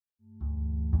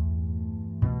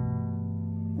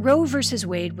Roe v.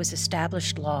 Wade was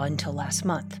established law until last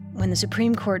month, when the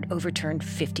Supreme Court overturned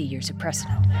 50 years of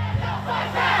precedent.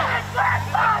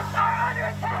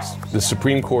 The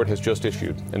Supreme Court has just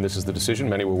issued, and this is the decision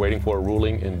many were waiting for, a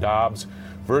ruling in Dobbs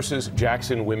versus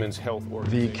Jackson Women's Health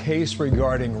Organization. The case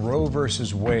regarding Roe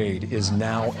versus Wade is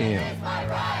now in.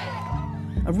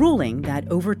 A ruling that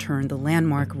overturned the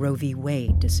landmark Roe v.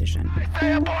 Wade decision. I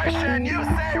say abortion, you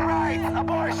say right.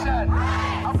 Abortion,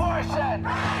 abortion.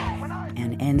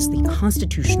 And ends the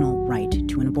constitutional right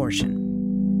to an abortion.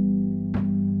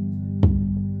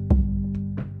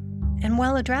 And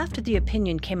while a draft of the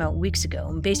opinion came out weeks ago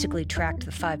and basically tracked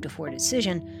the 5-4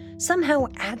 decision, somehow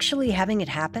actually having it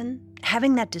happen,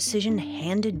 having that decision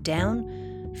handed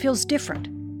down, feels different,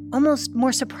 almost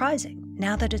more surprising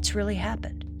now that it's really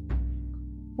happened.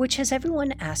 Which has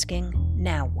everyone asking,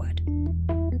 now what?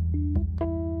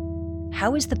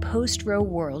 How is the post-Roe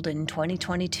world in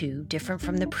 2022 different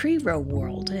from the pre-Roe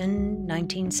world in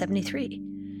 1973?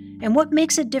 And what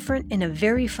makes it different in a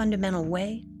very fundamental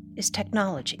way is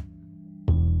technology.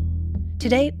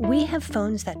 Today, we have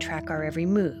phones that track our every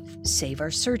move, save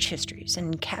our search histories,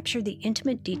 and capture the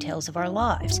intimate details of our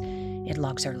lives. It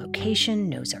logs our location,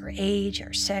 knows our age,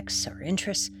 our sex, our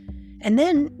interests, and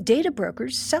then data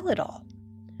brokers sell it all.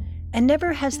 And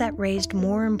never has that raised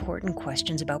more important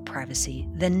questions about privacy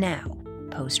than now,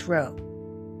 post-Roe.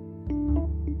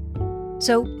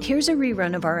 So here's a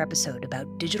rerun of our episode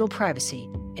about digital privacy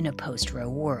in a post-Roe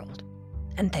world.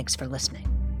 And thanks for listening.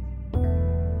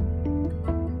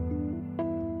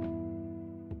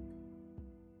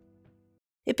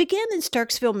 It began in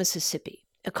Starksville, Mississippi,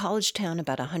 a college town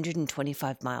about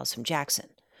 125 miles from Jackson.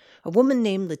 A woman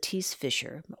named Latice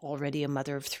Fisher, already a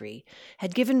mother of 3,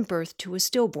 had given birth to a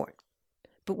stillborn.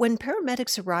 But when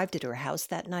paramedics arrived at her house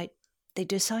that night, they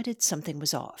decided something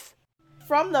was off.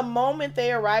 From the moment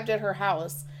they arrived at her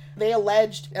house, they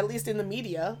alleged, at least in the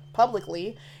media,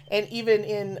 publicly, and even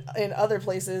in other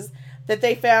places, that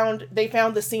they found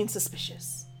the scene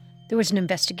suspicious. There was an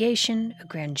investigation, a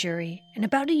grand jury, and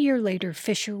about a year later,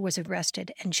 Fisher was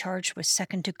arrested and charged with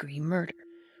second-degree murder.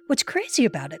 What's crazy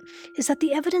about it is that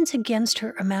the evidence against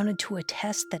her amounted to a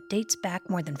test that dates back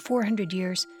more than 400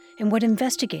 years and what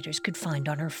investigators could find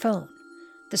on her phone.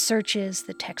 The searches,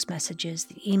 the text messages,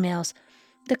 the emails,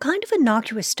 the kind of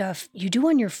innocuous stuff you do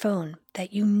on your phone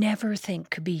that you never think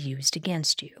could be used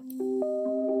against you.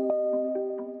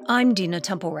 I'm Dina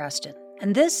Temple-Raston,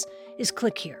 and this is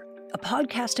Click Here, a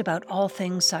podcast about all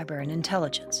things cyber and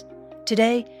intelligence.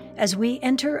 Today, as we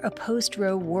enter a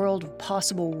post-Roe world of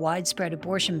possible widespread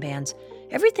abortion bans,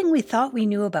 everything we thought we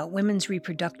knew about women's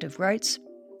reproductive rights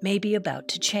may be about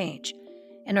to change,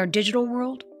 and our digital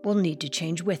world will need to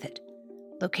change with it.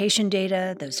 Location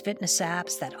data, those fitness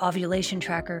apps, that ovulation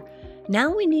tracker,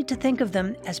 now we need to think of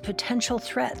them as potential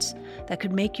threats that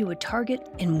could make you a target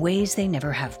in ways they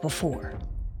never have before.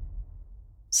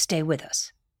 Stay with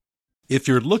us. If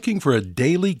you're looking for a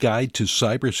daily guide to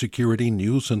cybersecurity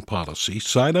news and policy,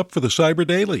 sign up for the Cyber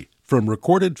Daily from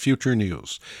Recorded Future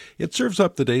News. It serves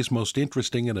up the day's most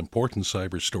interesting and important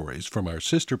cyber stories from our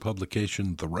sister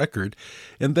publication, The Record,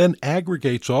 and then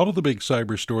aggregates all of the big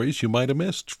cyber stories you might have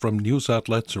missed from news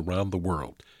outlets around the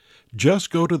world.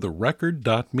 Just go to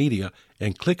therecord.media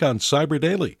and click on Cyber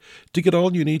Daily to get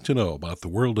all you need to know about the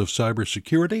world of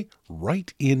cybersecurity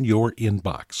right in your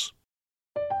inbox.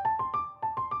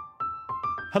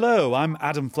 Hello, I'm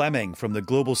Adam Fleming from the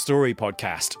Global Story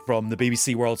podcast from the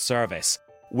BBC World Service.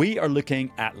 We are looking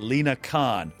at Lina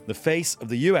Khan, the face of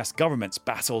the US government's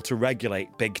battle to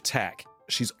regulate big tech.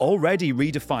 She's already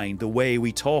redefined the way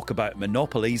we talk about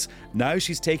monopolies. Now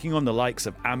she's taking on the likes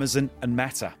of Amazon and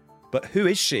Meta. But who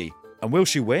is she, and will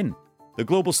she win? The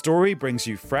Global Story brings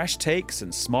you fresh takes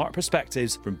and smart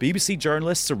perspectives from BBC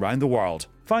journalists around the world.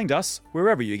 Find us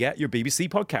wherever you get your BBC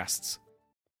podcasts.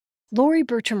 Lori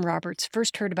Bertram Roberts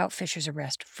first heard about Fisher's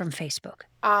arrest from Facebook.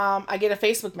 I get a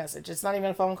Facebook message. It's not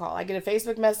even a phone call. I get a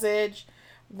Facebook message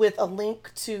with a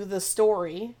link to the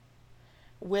story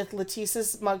with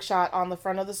Latice's mugshot on the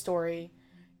front of the story.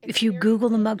 If you Google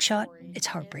the mugshot, it's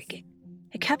heartbreaking.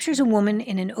 It captures a woman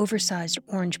in an oversized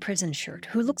orange prison shirt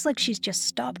who looks like she's just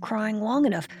stopped crying long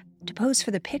enough to pose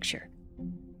for the picture.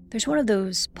 There's one of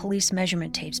those police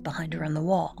measurement tapes behind her on the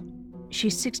wall.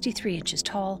 She's 63 inches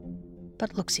tall,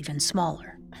 but looks even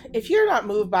smaller. If you're not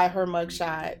moved by her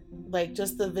mugshot, like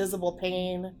just the visible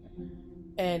pain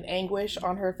and anguish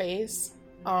on her face,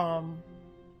 I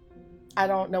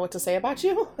don't know what to say about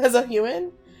you as a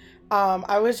human.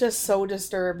 I was just so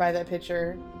disturbed by that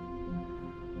picture.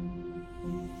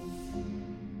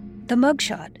 The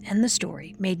mugshot and the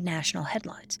story made national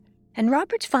headlines, and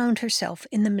Roberts found herself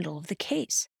in the middle of the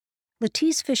case.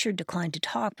 Latice Fisher declined to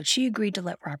talk, but she agreed to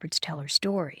let Roberts tell her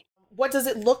story. What does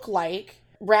it look like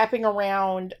wrapping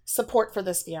around support for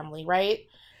this family, right?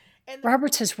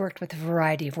 Roberts has worked with a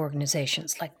variety of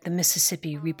organizations like the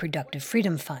Mississippi Reproductive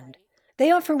Freedom Fund.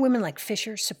 They offer women like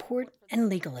Fisher support and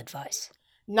legal advice.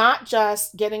 Not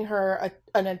just getting her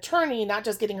an attorney, not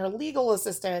just getting her legal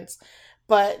assistance,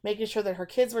 but making sure that her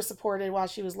kids were supported while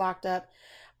she was locked up,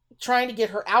 trying to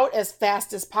get her out as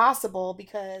fast as possible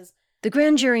because... The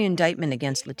grand jury indictment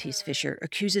against Latice Fisher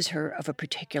accuses her of a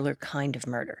particular kind of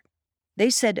murder. They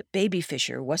said baby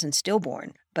Fisher wasn't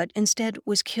stillborn, but instead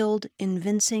was killed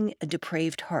evincing a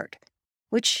depraved heart,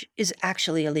 which is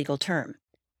actually a legal term.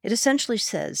 It essentially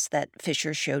says that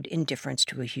Fisher showed indifference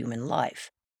to a human life.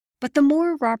 But the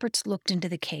more Roberts looked into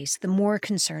the case, the more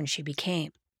concerned she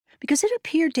became, because it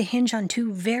appeared to hinge on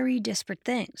two very disparate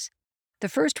things. The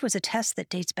first was a test that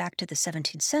dates back to the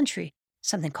 17th century,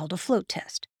 something called a float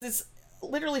test. It's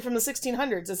literally from the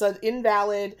 1600s. It's an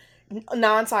invalid,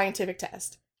 non-scientific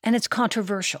test. And it's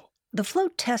controversial. The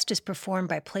float test is performed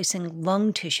by placing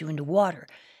lung tissue into water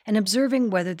and observing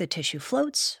whether the tissue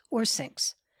floats or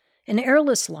sinks. An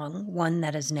airless lung, one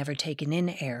that has never taken in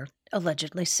air,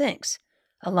 allegedly sinks.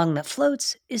 A lung that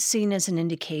floats is seen as an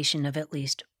indication of at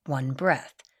least one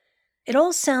breath. It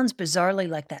all sounds bizarrely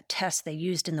like that test they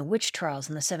used in the witch trials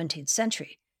in the 17th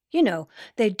century. You know,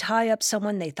 they'd tie up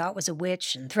someone they thought was a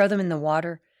witch and throw them in the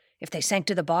water. If they sank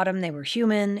to the bottom, they were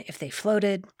human. If they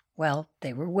floated, well,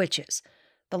 they were witches.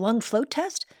 The lung float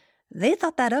test? They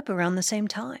thought that up around the same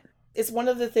time. It's one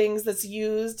of the things that's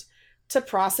used to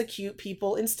prosecute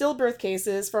people in stillbirth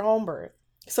cases for home birth.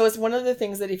 So it's one of the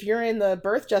things that if you're in the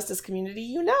birth justice community,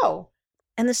 you know.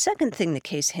 And the second thing the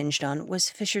case hinged on was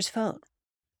Fisher's phone.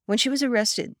 When she was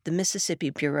arrested, the Mississippi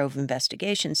Bureau of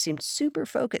Investigation seemed super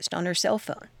focused on her cell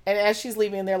phone. And as she's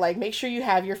leaving, they're like, make sure you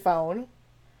have your phone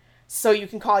so you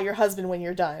can call your husband when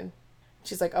you're done.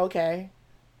 She's like, okay.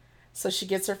 So she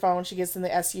gets her phone, she gets in the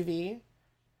SUV.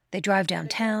 They drive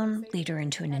downtown, lead her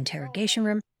into an interrogation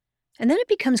room, and then it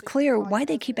becomes clear why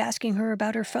they keep asking her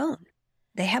about her phone.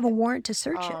 They have a warrant to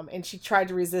search it. And she tried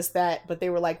to resist that, but they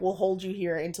were like, we'll hold you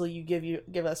here until you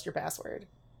give us your password.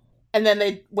 And then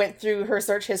they went through her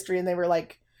search history and they were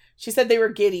like, she said they were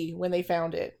giddy when they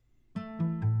found it.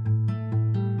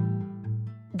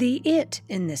 The it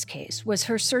in this case was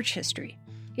her search history.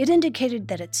 It indicated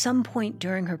that at some point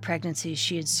during her pregnancy,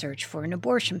 she had searched for an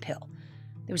abortion pill.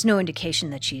 There was no indication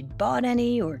that she had bought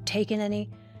any or taken any,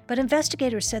 but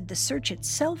investigators said the search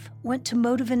itself went to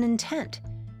motive and intent.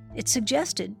 It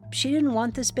suggested she didn't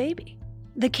want this baby.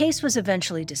 The case was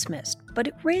eventually dismissed, but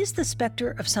it raised the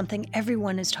specter of something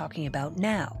everyone is talking about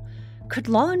now. Could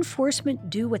law enforcement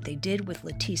do what they did with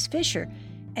Latice Fisher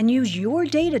and use your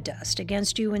data dust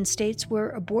against you in states where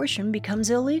abortion becomes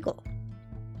illegal?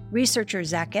 Researcher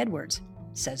Zach Edwards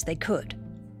says they could.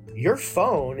 Your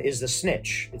phone is the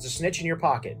snitch. It's a snitch in your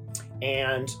pocket.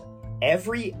 And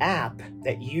every app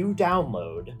that you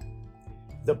download,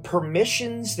 the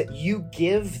permissions that you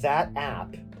give that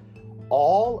app,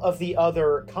 all of the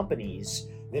other companies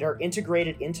that are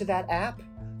integrated into that app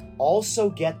also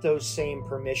get those same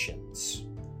permissions.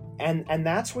 And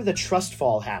that's where the trust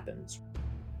fall happens.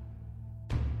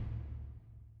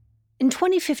 In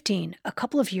 2015, a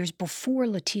couple of years before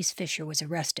Latice Fisher was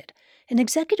arrested, an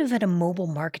executive at a mobile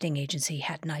marketing agency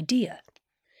had an idea.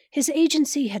 His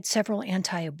agency had several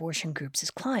anti-abortion groups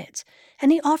as clients,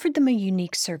 and he offered them a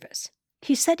unique service.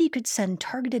 He said he could send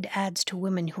targeted ads to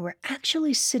women who were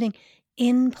actually sitting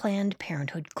in Planned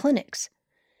Parenthood clinics.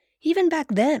 Even back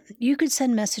then, you could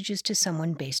send messages to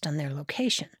someone based on their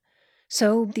location.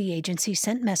 So the agency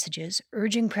sent messages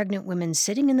urging pregnant women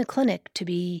sitting in the clinic to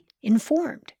be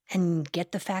informed and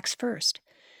get the facts first.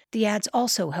 The ads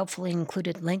also helpfully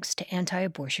included links to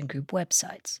anti-abortion group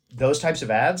websites. Those types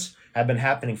of ads have been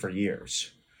happening for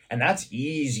years, and that's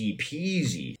easy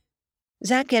peasy.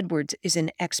 Zach Edwards is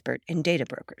an expert in data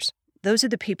brokers. Those are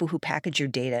the people who package your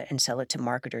data and sell it to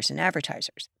marketers and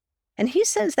advertisers. And he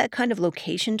says that kind of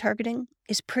location targeting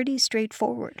is pretty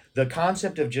straightforward. The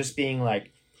concept of just being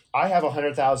like, I have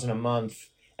 100,000 a month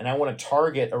and I want to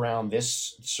target around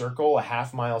this circle, a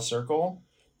half-mile circle.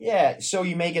 Yeah, so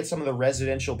you may get some of the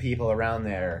residential people around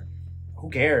there. Who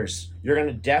cares? You're going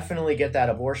to definitely get that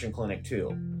abortion clinic too.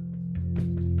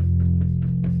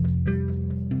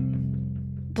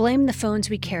 Blame the phones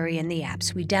we carry and the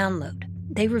apps we download.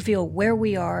 They reveal where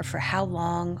we are, for how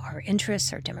long, our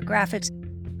interests, our demographics,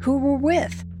 who we're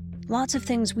with. Lots of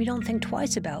things we don't think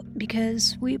twice about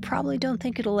because we probably don't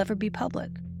think it'll ever be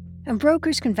public. And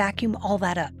brokers can vacuum all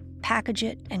that up, package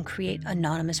it, and create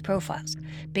anonymous profiles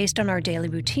based on our daily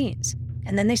routines.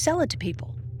 And then they sell it to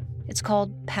people. It's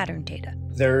called pattern data.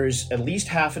 There's at least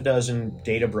half a dozen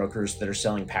data brokers that are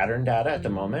selling pattern data at the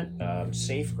moment.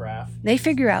 SafeGraph. They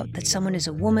figure out that someone is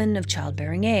a woman of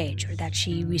childbearing age or that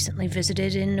she recently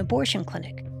visited an abortion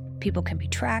clinic. People can be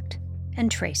tracked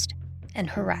and traced and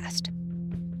harassed.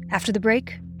 After the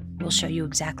break, we'll show you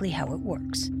exactly how it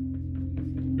works.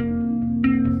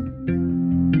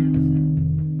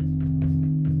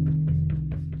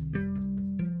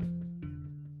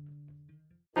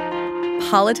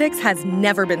 Politics has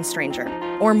never been stranger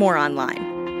or more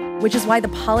online, which is why the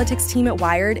politics team at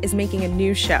Wired is making a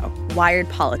new show, Wired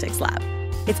Politics Lab.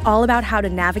 It's all about how to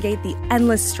navigate the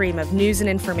endless stream of news and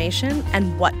information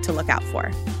and what to look out for.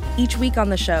 Each week on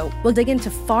the show, we'll dig into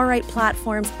far-right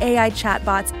platforms, AI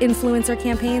chatbots, influencer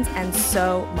campaigns, and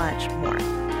so much more.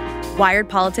 Wired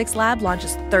Politics Lab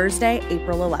launches Thursday,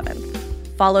 April 11th.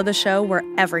 Follow the show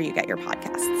wherever you get your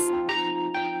podcasts.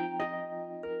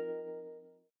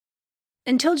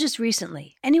 Until just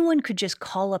recently, anyone could just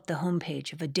call up the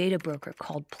homepage of a data broker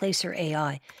called Placer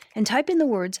AI and type in the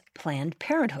words Planned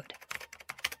Parenthood.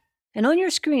 And on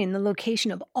your screen, the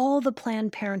location of all the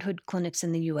Planned Parenthood clinics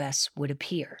in the U.S. would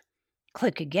appear.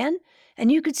 Click again,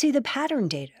 and you could see the pattern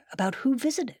data about who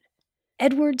visited.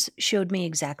 Edwards showed me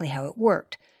exactly how it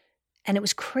worked, and it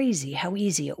was crazy how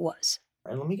easy it was.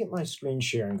 All right, let me get my screen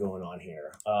sharing going on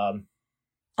here.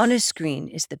 On his screen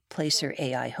is the Placer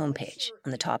AI homepage.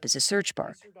 On the top is a search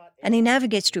bar, and he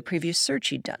navigates to a previous search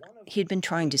he'd done. He'd been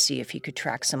trying to see if he could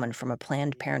track someone from a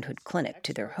Planned Parenthood clinic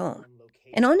to their home.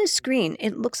 And on his screen,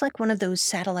 it looks like one of those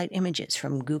satellite images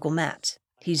from Google Maps.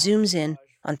 He zooms in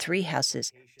on 3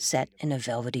 houses set in a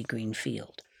velvety green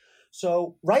field.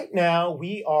 So right now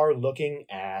we are looking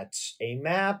at a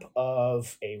map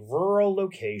of a rural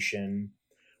location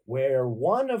where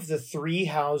one of the 3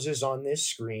 houses on this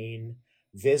screen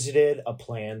visited a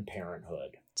Planned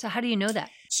Parenthood. So how do you know that?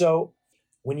 So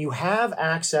when you have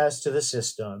access to the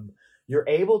system, you're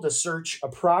able to search a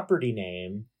property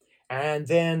name, and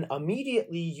then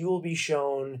immediately you will be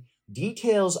shown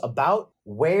details about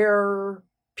where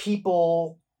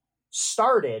people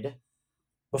started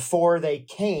before they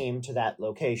came to that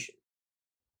location.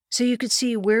 So you could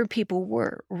see where people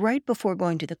were right before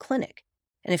going to the clinic.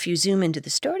 And if you zoom into the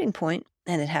starting point,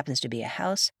 and it happens to be a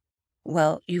house,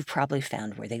 well, you've probably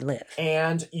found where they live.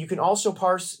 And you can also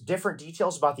parse different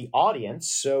details about the audience.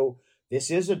 So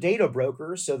this is a data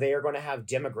broker, so they are going to have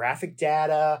demographic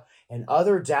data and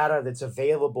other data that's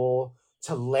available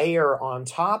to layer on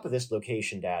top of this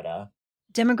location data.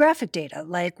 Demographic data,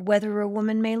 like whether a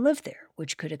woman may live there,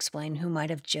 which could explain who might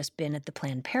have just been at the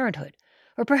Planned Parenthood.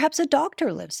 Or perhaps a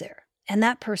doctor lives there, and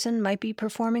that person might be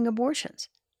performing abortions.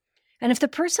 And if the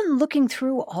person looking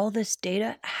through all this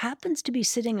data happens to be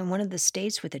sitting in one of the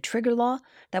states with a trigger law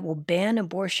that will ban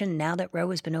abortion now that Roe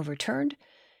has been overturned,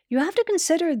 you have to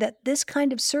consider that this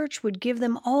kind of search would give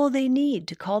them all they need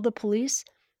to call the police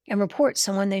and report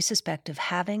someone they suspect of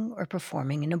having or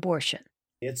performing an abortion.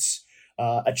 It's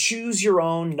a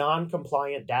choose-your-own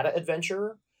non-compliant data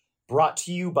adventure brought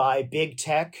to you by big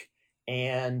tech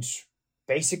and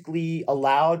basically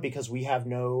allowed because we have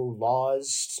no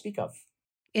laws to speak of.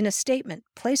 In a statement,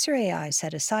 Placer AI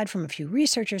said aside from a few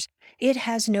researchers, it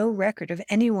has no record of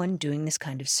anyone doing this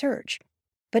kind of search.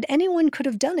 But anyone could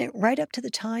have done it right up to the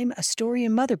time a story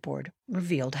in Motherboard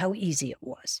revealed how easy it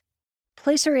was.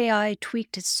 Placer AI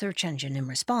tweaked its search engine in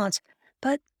response,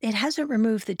 but it hasn't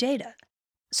removed the data.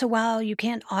 So while you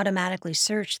can't automatically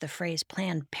search the phrase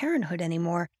Planned Parenthood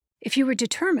anymore, if you were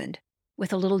determined,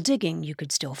 with a little digging you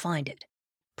could still find it.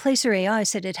 Placer AI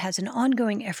said it has an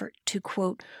ongoing effort to,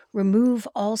 quote, remove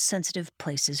all sensitive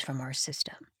places from our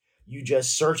system. You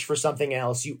just search for something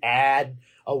else, you add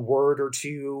a word or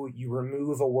two, you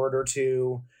remove a word or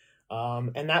two,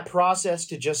 and that process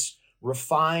to just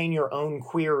refine your own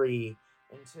query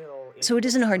until... So it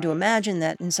isn't hard to imagine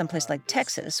that in some place like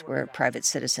Texas, where private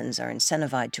citizens are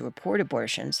incentivized to report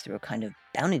abortions through a kind of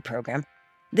bounty program,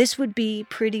 this would be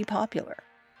pretty popular.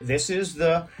 This is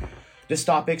the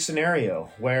dystopic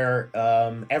scenario where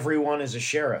everyone is a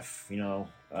sheriff,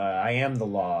 I am the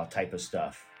law type of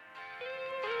stuff.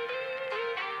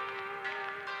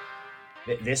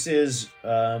 This is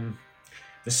the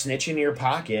snitch in your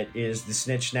pocket is the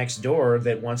snitch next door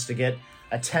that wants to get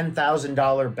a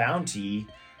 $10,000 bounty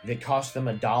that cost them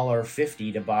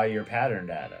 $1.50 to buy your pattern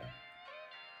data.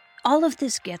 All of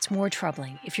this gets more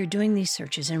troubling if you're doing these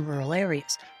searches in rural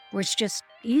areas, where it's just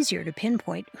easier to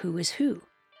pinpoint who is who.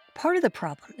 Part of the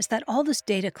problem is that all this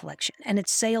data collection and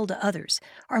its sale to others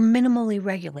are minimally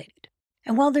regulated.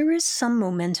 And while there is some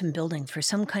momentum building for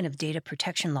some kind of data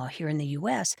protection law here in the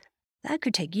U.S., that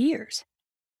could take years.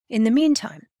 In the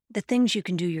meantime, the things you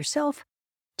can do yourself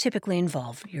typically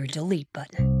involve your delete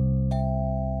button.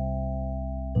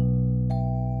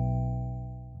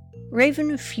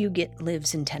 Raven Fugit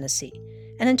lives in Tennessee,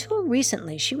 and until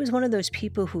recently, she was one of those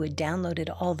people who had downloaded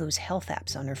all those health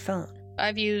apps on her phone.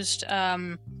 I've used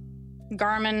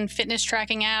Garmin fitness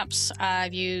tracking apps.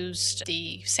 I've used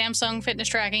the Samsung fitness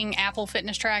tracking, Apple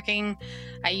fitness tracking.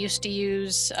 I used to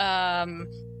use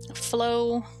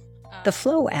Flow. The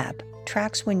Flow app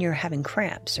tracks when you're having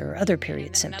cramps or other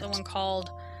period symptoms. Another one called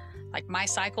like My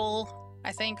Cycle,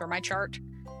 I think, or My Chart.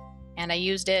 And I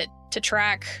used it to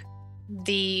track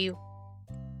the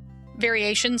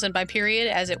variations in my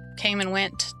period as it came and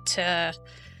went to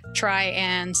try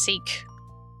and seek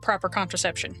proper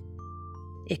contraception.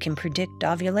 It can predict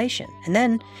ovulation, and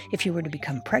then, if you were to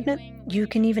become pregnant, you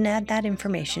can even add that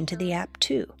information to the app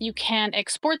too. You can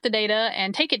export the data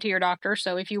and take it to your doctor,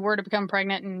 so if you were to become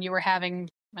pregnant and you were having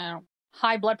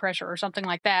high blood pressure or something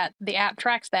like that, the app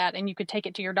tracks that and you could take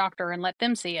it to your doctor and let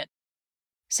them see it.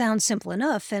 Sounds simple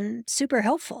enough and super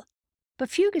helpful. But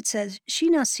Fugit says she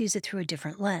now sees it through a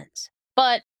different lens.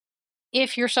 But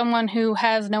if you're someone who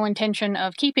has no intention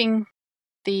of keeping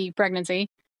the pregnancy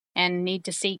and need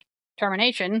to seek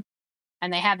termination,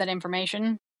 and they have that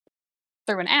information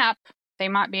through an app, they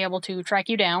might be able to track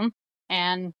you down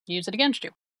and use it against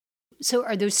you. So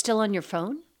are those still on your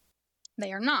phone?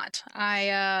 They are not.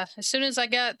 As soon as I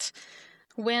got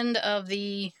wind of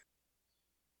the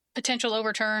potential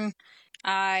overturn,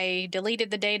 I deleted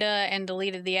the data and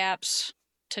deleted the apps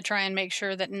to try and make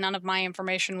sure that none of my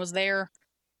information was there,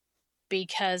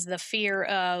 because the fear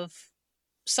of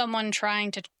someone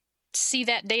trying to see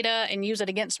that data and use it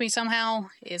against me somehow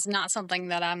is not something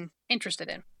that I'm interested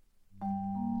in.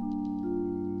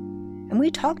 And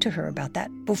we talked to her about that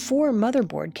before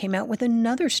Motherboard came out with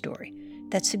another story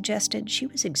that suggested she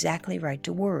was exactly right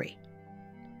to worry.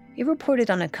 It reported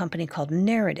on a company called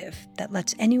Narrative that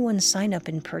lets anyone sign up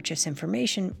and purchase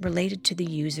information related to the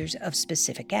users of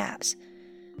specific apps.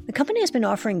 The company has been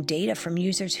offering data from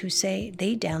users who say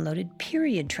they downloaded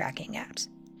period tracking apps.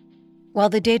 While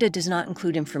the data does not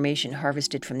include information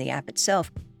harvested from the app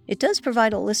itself, it does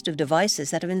provide a list of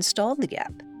devices that have installed the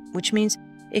app, which means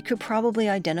it could probably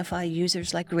identify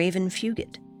users like Raven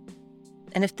Fugit.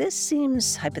 And if this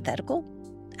seems hypothetical,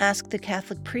 ask the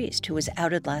Catholic priest who was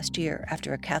outed last year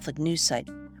after a Catholic news site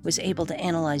was able to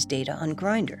analyze data on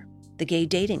Grindr, the gay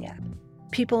dating app.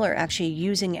 People are actually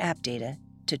using app data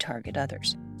to target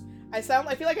others. I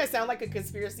feel like I sound like a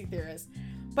conspiracy theorist,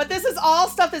 but this is all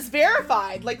stuff that's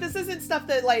verified. Like, this isn't stuff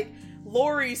that like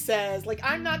Lori says. Like,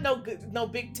 I'm not no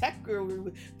big tech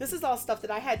guru. This is all stuff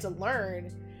that I had to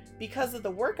learn because of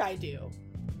the work I do.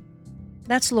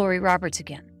 That's Lori Roberts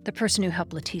again, the person who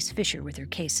helped Latice Fisher with her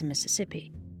case in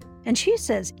Mississippi. And she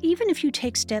says even if you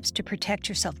take steps to protect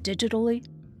yourself digitally,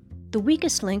 the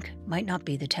weakest link might not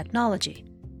be the technology.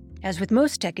 As with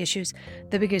most tech issues,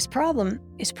 the biggest problem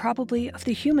is probably of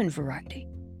the human variety.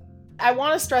 I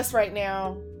want to stress right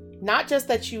now, not just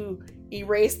that you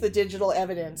erase the digital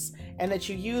evidence and that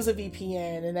you use a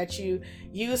VPN and that you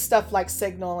use stuff like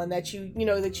Signal and that you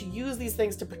use these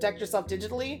things to protect yourself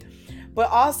digitally, but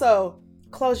also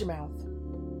close your mouth.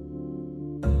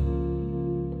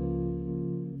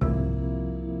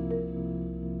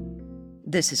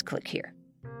 This is Click Here.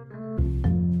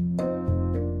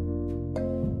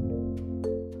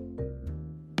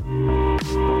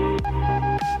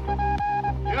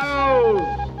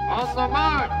 On the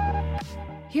mark!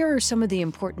 Here are some of the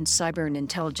important cyber and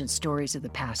intelligence stories of the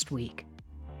past week.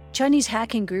 Chinese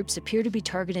hacking groups appear to be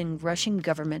targeting Russian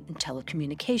government and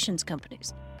telecommunications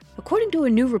companies. According to a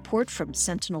new report from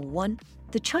Sentinel-1,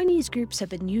 the Chinese groups have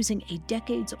been using a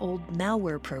decades-old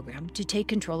malware program to take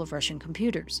control of Russian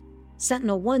computers.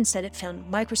 Sentinel-1 said it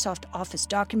found Microsoft Office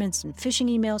documents and phishing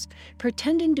emails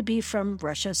pretending to be from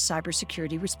Russia's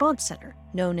Cybersecurity Response Center,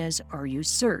 known as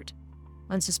RU-CERT.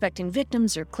 Unsuspecting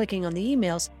victims are clicking on the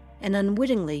emails and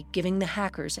unwittingly giving the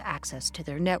hackers access to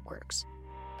their networks.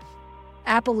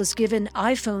 Apple has given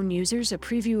iPhone users a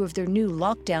preview of their new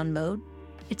lockdown mode.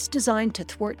 It's designed to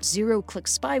thwart zero-click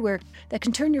spyware that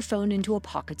can turn your phone into a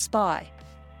pocket spy.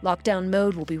 Lockdown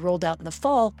mode will be rolled out in the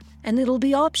fall, and it'll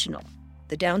be optional.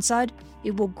 The downside?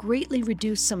 It will greatly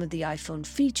reduce some of the iPhone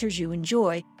features you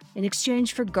enjoy in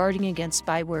exchange for guarding against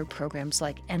spyware programs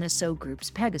like NSO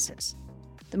Group's Pegasus.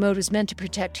 The mode is meant to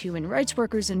protect human rights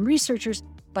workers and researchers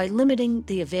by limiting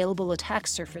the available attack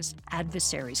surface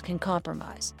adversaries can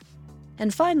compromise.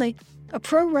 And finally, a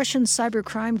pro-Russian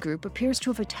cybercrime group appears to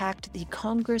have attacked the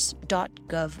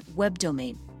congress.gov web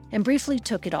domain and briefly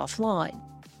took it offline.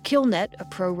 KillNet, a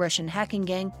pro-Russian hacking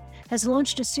gang, has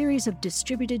launched a series of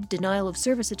distributed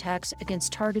denial-of-service attacks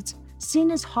against targets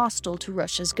seen as hostile to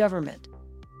Russia's government.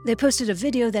 They posted a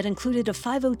video that included a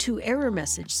 502 error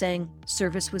message saying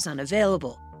service was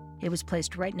unavailable. It was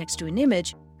placed right next to an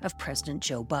image of President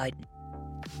Joe Biden.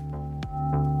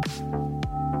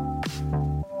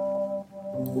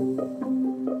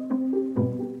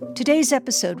 Today's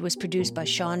episode was produced by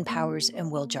Sean Powers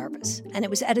and Will Jarvis, and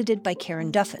it was edited by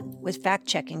Karen Duffin, with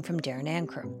fact-checking from Darren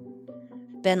Ankrum.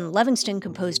 Ben Livingston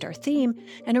composed our theme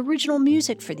and original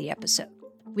music for the episode.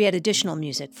 We had additional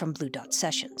music from Blue Dot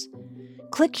Sessions.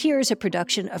 Click Here is a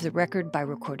production of The Record by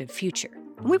Recorded Future.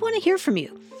 And we want to hear from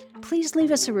you. Please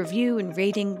leave us a review and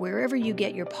rating wherever you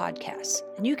get your podcasts,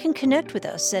 and you can connect with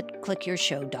us at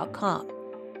clickyourshow.com.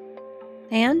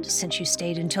 And since you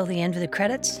stayed until the end of the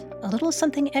credits, a little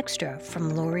something extra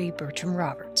from Lori Bertram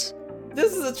Roberts.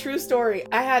 This is a true story.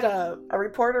 I had a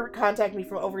reporter contact me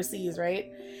from overseas,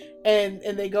 right? And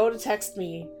they go to text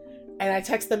me, and I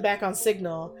text them back on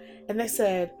Signal, and they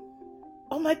said,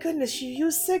 "Oh my goodness, you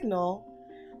use Signal?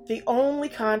 The only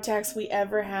contacts we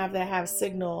ever have that have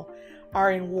Signal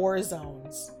are in war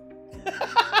zones."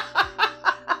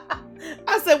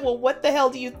 I said, well, what the hell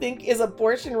do you think is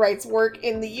abortion rights work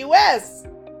in the U.S.?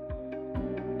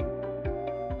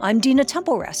 I'm Dina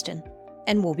Temple-Raston,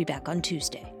 and we'll be back on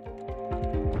Tuesday.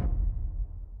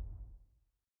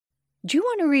 Do you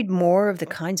want to read more of the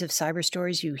kinds of cyber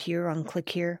stories you hear on Click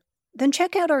Here? Then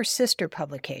check out our sister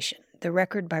publication, The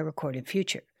Record by Recorded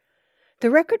Future. The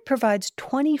Record provides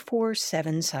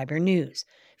 24/7 cyber news,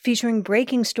 featuring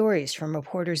breaking stories from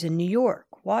reporters in New York,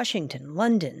 Washington,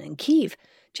 London, and Kyiv,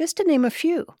 just to name a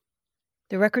few.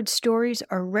 The Record's stories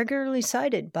are regularly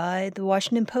cited by The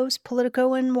Washington Post,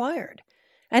 Politico, and Wired,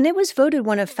 and it was voted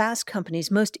one of Fast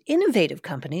Company's most innovative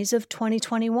companies of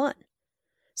 2021.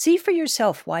 See for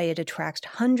yourself why it attracts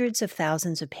hundreds of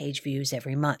thousands of page views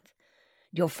every month.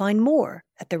 You'll find more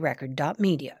at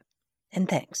therecord.media. And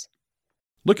thanks.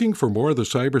 Looking for more of the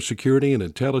cybersecurity and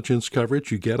intelligence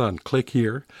coverage you get on Click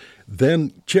Here?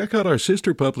 Then check out our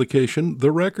sister publication, The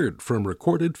Record, from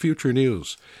Recorded Future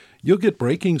News. You'll get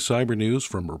breaking cyber news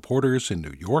from reporters in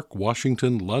New York,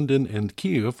 Washington, London, and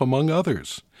Kyiv, among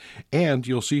others. And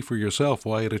you'll see for yourself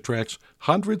why it attracts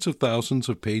hundreds of thousands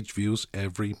of page views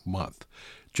every month.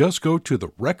 Just go to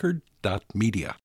therecord.media.